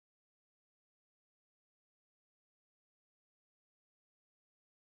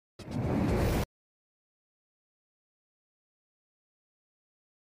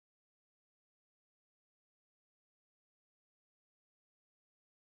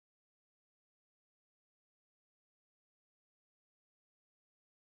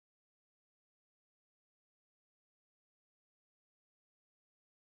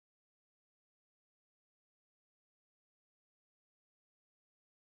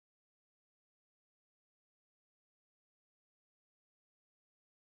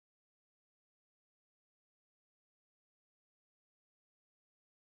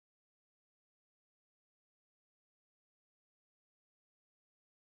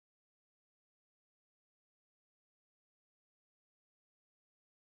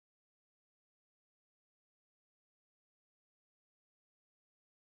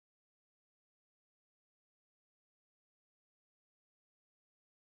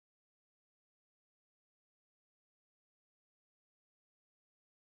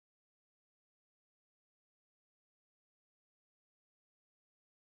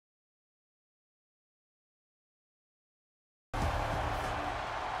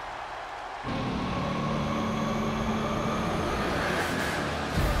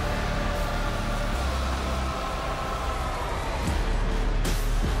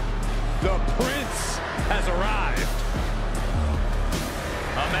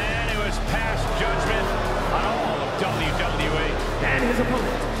was past judgment on all of WWE. And his opponent,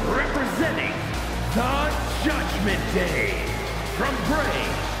 representing the Judgment Day, from Bray,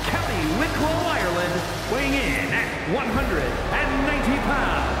 County Wicklow, Ireland, weighing in at 190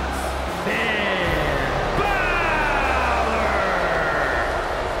 pounds, Finn Bálor!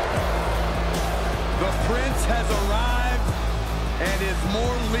 The Prince has arrived and is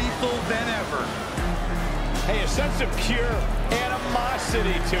more lethal than ever. Hey, a sense of pure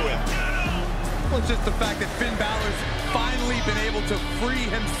animosity to him. Well, it's just the fact that Finn Balor's finally been able to free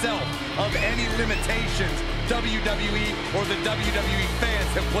himself of any limitations WWE or the WWE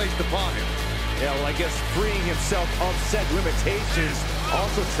fans have placed upon him. Yeah, well, I guess freeing himself of said limitations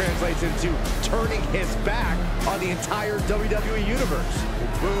also translates into turning his back on the entire WWE Universe.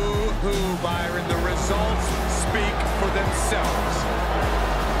 Boo-hoo, Byron. The results speak for themselves.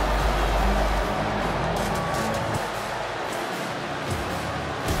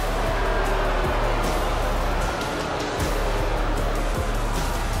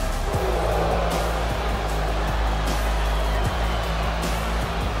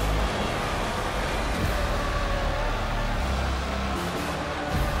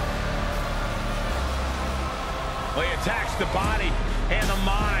 Well, he attacks the body and the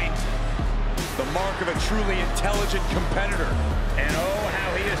mind. The mark of a truly intelligent competitor. And oh,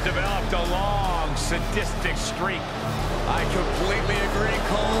 how he has developed a long, sadistic streak. I completely agree,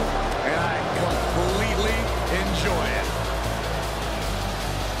 Cole, and I completely enjoy it.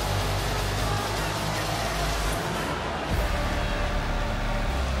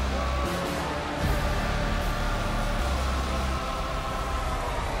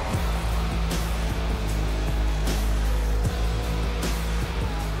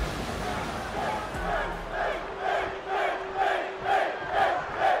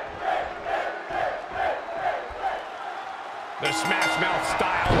 The Smash Mouth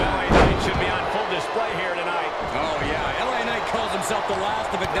style of LA Knight should be on full display here tonight. Oh, yeah. LA Knight calls himself the last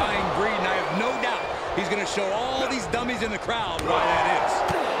of a dying breed, and I have no doubt he's going to show all these dummies in the crowd why that is.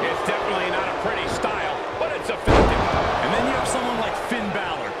 It's definitely not a pretty style, but it's effective. And then you have someone like Finn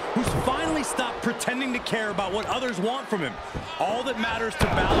Balor, who's finally stopped pretending to care about what others want from him. All that matters to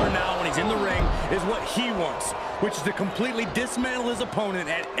Balor now when he's in the ring is what he wants, which is to completely dismantle his opponent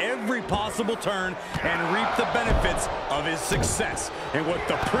at every possible turn and reap the benefits of his success. And what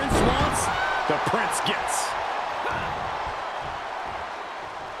the Prince wants, the Prince gets.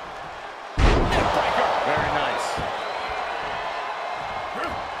 Neckbreaker. Very nice.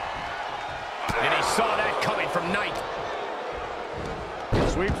 And he saw that coming from Knight.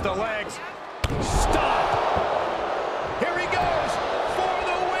 Sweeps the legs. Stop. Here he goes for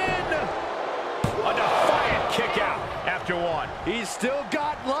the win. A defiant kick out after one. He's still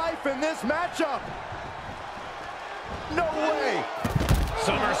got life in this matchup. No way.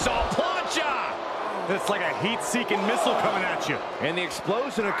 Somersault plancha. It's like a heat-seeking missile coming at you. And the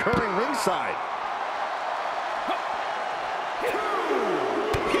explosion occurring ringside.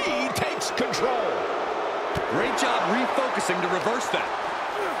 He takes control. Great job refocusing to reverse that.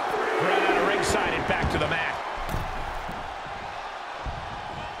 Right out of ringside and back to the mat.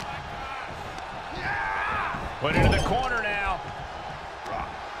 Put into the corner now.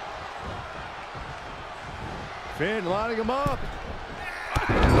 Finn lining him up.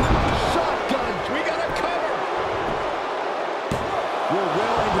 Shotgun. We got a cover. We're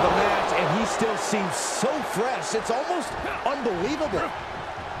well into the match, and he still seems so fresh. It's almost unbelievable.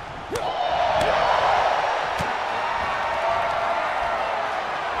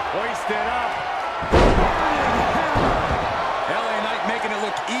 Hoisted up. LA Knight making it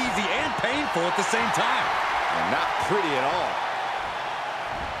look easy and painful at the same time. And not pretty at all.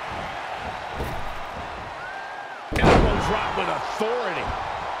 Elbow drop with authority.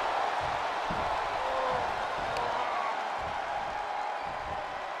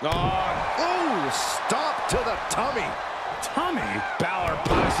 Oh, stop to the tummy. Tummy? Balor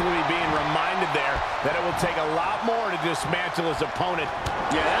possibly being reminded there that it will take a lot more to dismantle his opponent.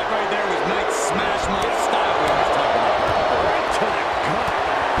 Yeah, that right there was Knight's smash mouth style we was talking about. Right to the gut.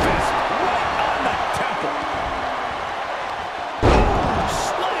 Fist right on the temple. Boom,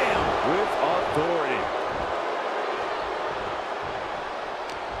 slam. With authority.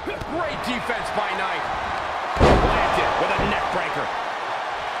 Great defense by Knight. Planted with a neck breaker.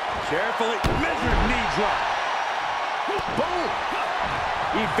 Carefully measured knee drop. Boom.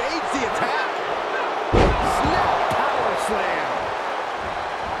 Evades the attack. Snap power slam.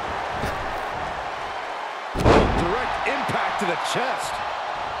 Direct impact to the chest.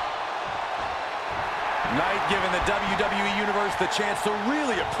 Knight giving the WWE Universe the chance to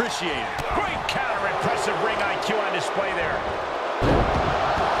really appreciate it. Great counter, impressive ring IQ on display there.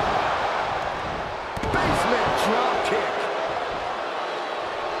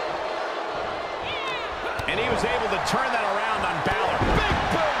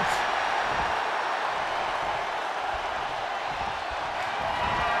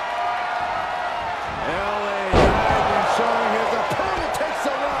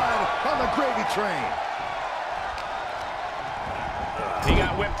 train. He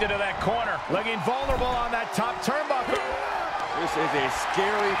got whipped into that corner, looking vulnerable on that top turnbuckle. This is a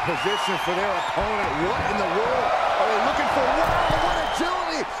scary position for their opponent. What in the world are they looking for? Wow, what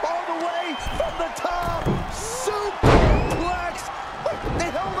agility! All the way from the top! Suplex! They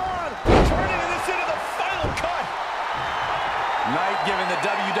held on! Turning this into the final cut. Knight giving the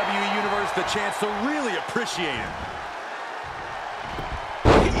WWE Universe the chance to really appreciate him.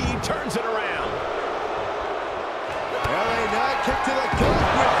 He turns it around. LA Knight kick to the gut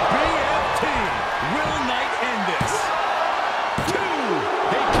with BFT. Will Knight end this?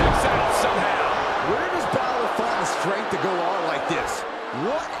 He kicks out somehow. Where does Bálor find the strength to go on like this?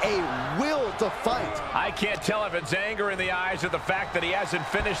 What a will to fight. I can't tell if it's anger in the eyes of the fact that he hasn't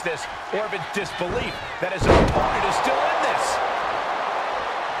finished this, or if it's disbelief that his opponent is still in this.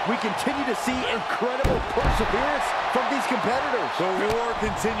 We continue to see incredible perseverance from these competitors. The war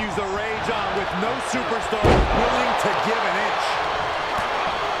continues to rage on with no superstar willing to give an inch.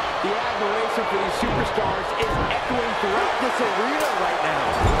 The admiration for these superstars is echoing throughout this arena right now.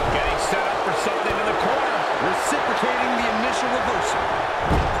 Getting set up for something in the corner. Reciprocating the initial reversal.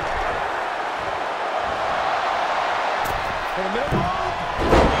 In the middle.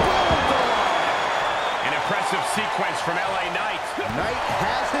 An impressive sequence from LA Knight. Knight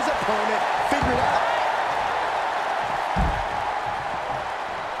has his opponent figured out.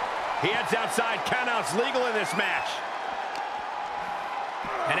 He heads outside. Countouts legal in this match.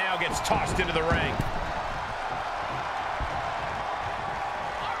 And now gets tossed into the ring.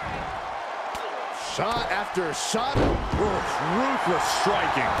 Shot after shot. Ruthless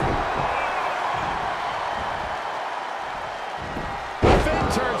striking. Finn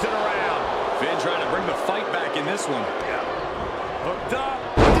turns it around. Finn trying to bring the fight back in this one. Hooked up.